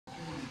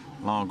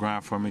long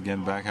grind for me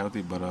getting back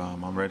healthy, but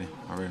I'm ready.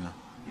 I'm ready now.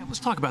 Yeah, let's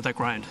talk about that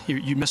grind.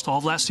 You missed all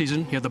of last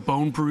season. You had the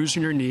bone bruise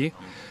in your knee.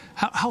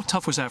 How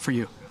tough was that for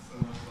you?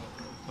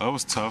 It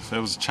was tough. It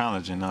was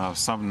challenging.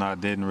 Something I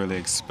didn't really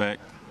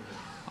expect.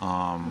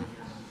 But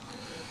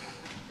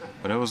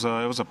it was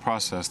a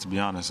process, to be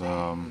honest.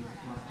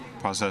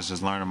 Process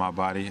just learning my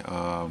body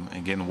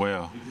and getting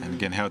well and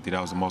getting healthy.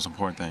 That was the most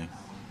important thing.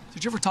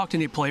 Did you ever talk to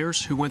any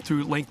players who went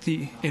through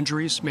lengthy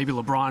injuries, maybe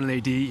LeBron and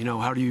AD? You know,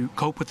 how do you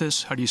cope with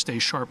this? How do you stay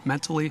sharp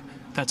mentally?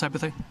 That type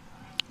of thing?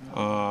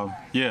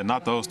 Yeah,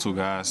 not those two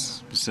guys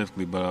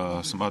specifically,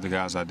 but some other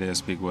guys I did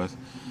speak with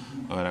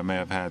that may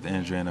have had the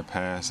injury in the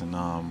past. And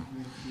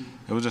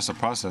it was just a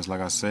process,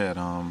 like I said,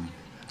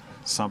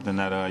 something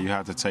that you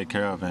have to take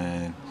care of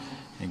and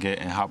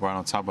hop right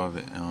on top of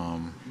it.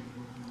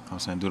 I'm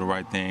saying do the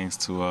right things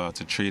to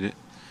treat it.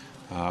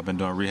 I've been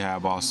doing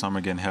rehab all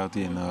summer, getting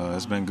healthy, and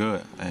it's been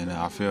good. And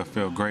I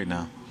feel great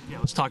now. Yeah,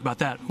 let's talk about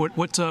that.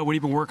 What have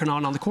you been working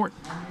on the court?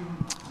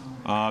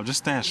 Just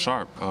staying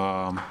sharp.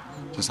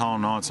 Just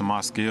holding on to my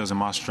skills and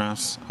my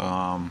strengths.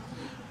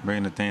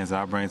 Bringing the things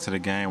that I bring to the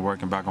game,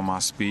 working back on my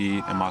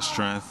speed and my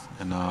strength.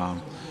 And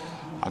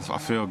I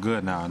feel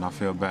good now, and I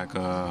feel back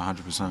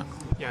 100%.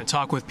 Yeah, and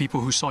talk with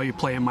people who saw you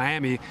play in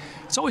Miami.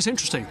 It's always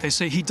interesting. They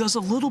say he does a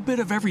little bit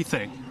of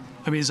everything.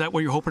 I mean, is that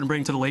what you're hoping to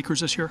bring to the Lakers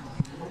this year?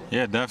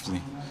 Yeah,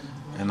 definitely,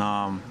 and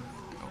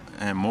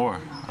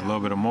more, a little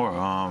bit of more.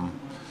 I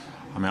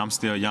mean, I'm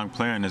still a young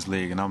player in this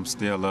league, and I'm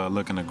still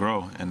looking to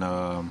grow, and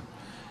I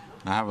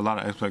have a lot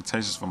of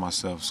expectations for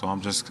myself. So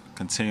I'm just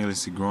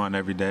continuously growing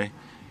every day,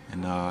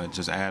 and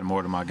just add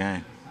more to my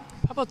game.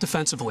 How about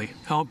defensively?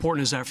 How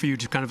important is that for you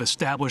to kind of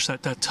establish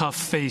that tough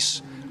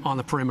face on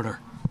the perimeter?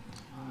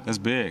 That's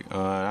big.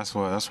 That's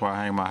why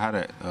I hang my hat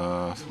at.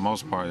 For the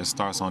most part, it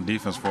starts on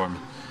defense for me,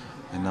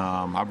 and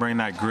I bring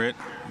that grit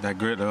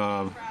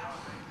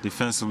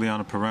defensively on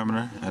the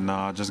perimeter,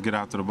 and just get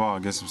after the ball,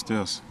 get some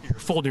steals. You're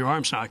folding your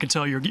arms now. I can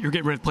tell you're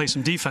getting ready to play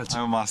some defense.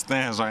 I'm in my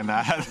stands right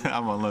now.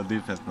 I'm on a little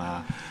defense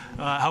now.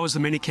 How was the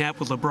mini camp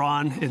with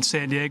LeBron in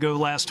San Diego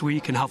last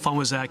week, and how fun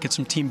was that? Get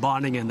some team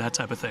bonding and that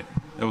type of thing.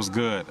 It was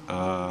good.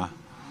 The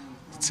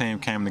team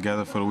came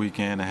together for the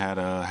weekend and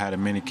had a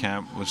mini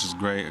camp, which is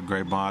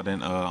great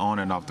bonding on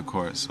and off the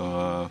court.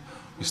 So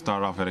we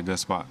started off at a good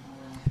spot.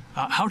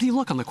 How do you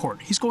look on the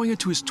court? He's going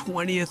into his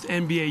 20th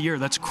NBA year.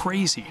 That's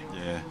crazy.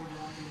 Yeah,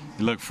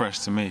 he looked fresh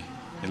to me.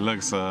 He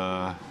looks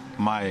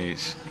my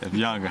age, if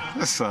younger.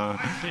 So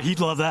he'd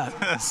love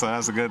that. So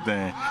that's a good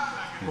thing.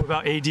 What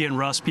about AD and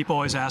Russ? People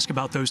always ask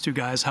about those two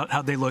guys.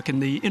 How'd they look in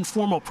the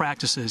informal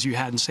practices you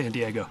had in San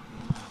Diego?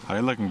 Oh,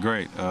 they're looking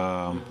great.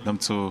 Them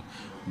two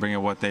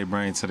bringing what they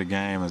bring to the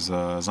game is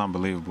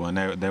unbelievable, and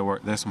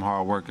they're some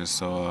hard workers.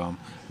 So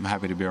I'm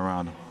happy to be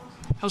around them.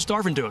 How's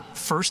Darvin doing?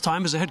 First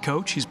time as a head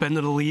coach. He's been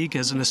in the league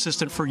as an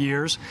assistant for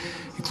years,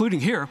 including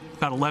here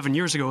about 11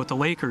 years ago with the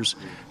Lakers.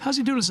 How's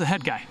he doing as the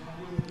head guy?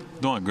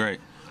 Doing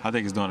great. I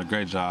think he's doing a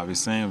great job. He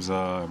seems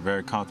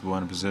very comfortable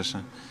in the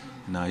position,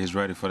 and he's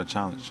ready for the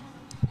challenge.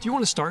 Do you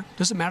want to start?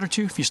 Does it matter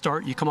to you if you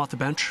start, you come off the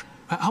bench?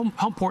 How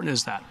important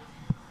is that?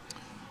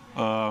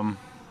 I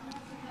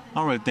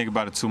don't really think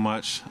about it too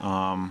much.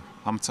 I'm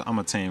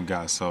a team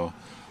guy, so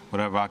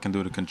whatever I can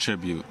do to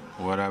contribute,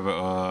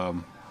 whatever.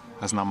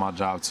 That's not my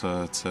job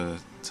to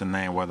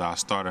name whether I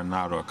start or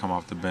not or come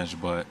off the bench,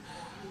 but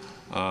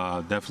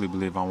definitely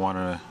believe I'm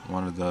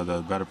one of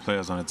the better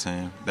players on the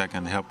team that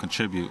can help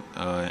contribute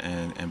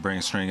and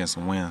bring string and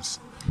some wins.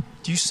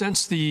 Do you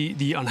sense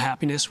the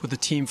unhappiness with the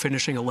team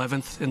finishing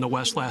 11th in the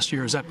West last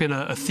year? Has that been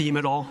a theme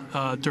at all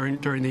during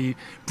the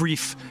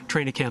brief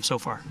training camp so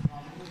far?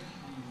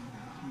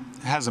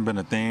 It hasn't been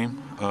a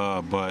theme,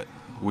 but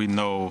we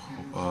know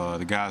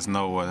the guys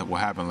know what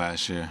happened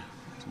last year.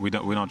 We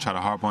don't try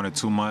to harp on it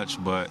too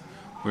much, but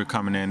we're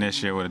coming in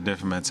this year with a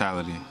different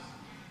mentality.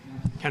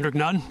 Kendrick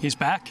Nunn, he's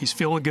back. He's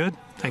feeling good.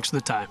 Thanks for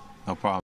the time. No problem.